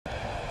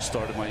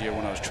started my year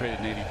when I was traded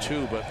in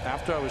 '82. But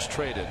after I was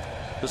traded,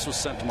 this was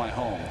sent to my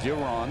home. Dear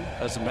Ron,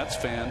 as a Mets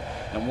fan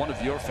and one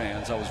of your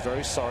fans, I was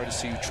very sorry to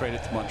see you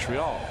traded to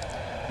Montreal.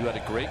 You had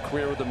a great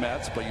career with the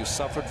Mets, but you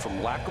suffered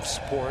from lack of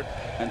support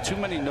and too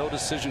many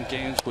no-decision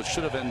games, which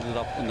should have ended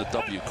up in the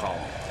W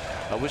column.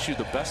 I wish you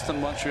the best in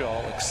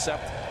Montreal,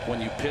 except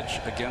when you pitch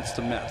against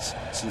the Mets.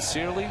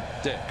 Sincerely,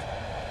 Dick.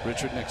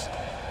 Richard Nixon.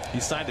 He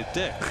signed it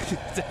Dick. He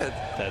did.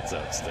 That's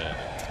outstanding.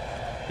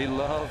 He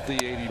loved the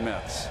 '80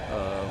 Mets.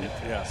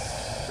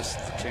 Yes. Just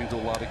came to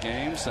a lot of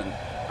games, and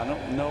I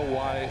don't know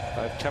why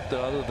I've kept it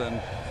other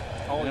than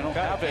I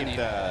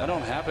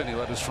don't have any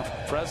letters from the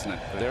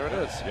president. There it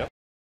is. Yep.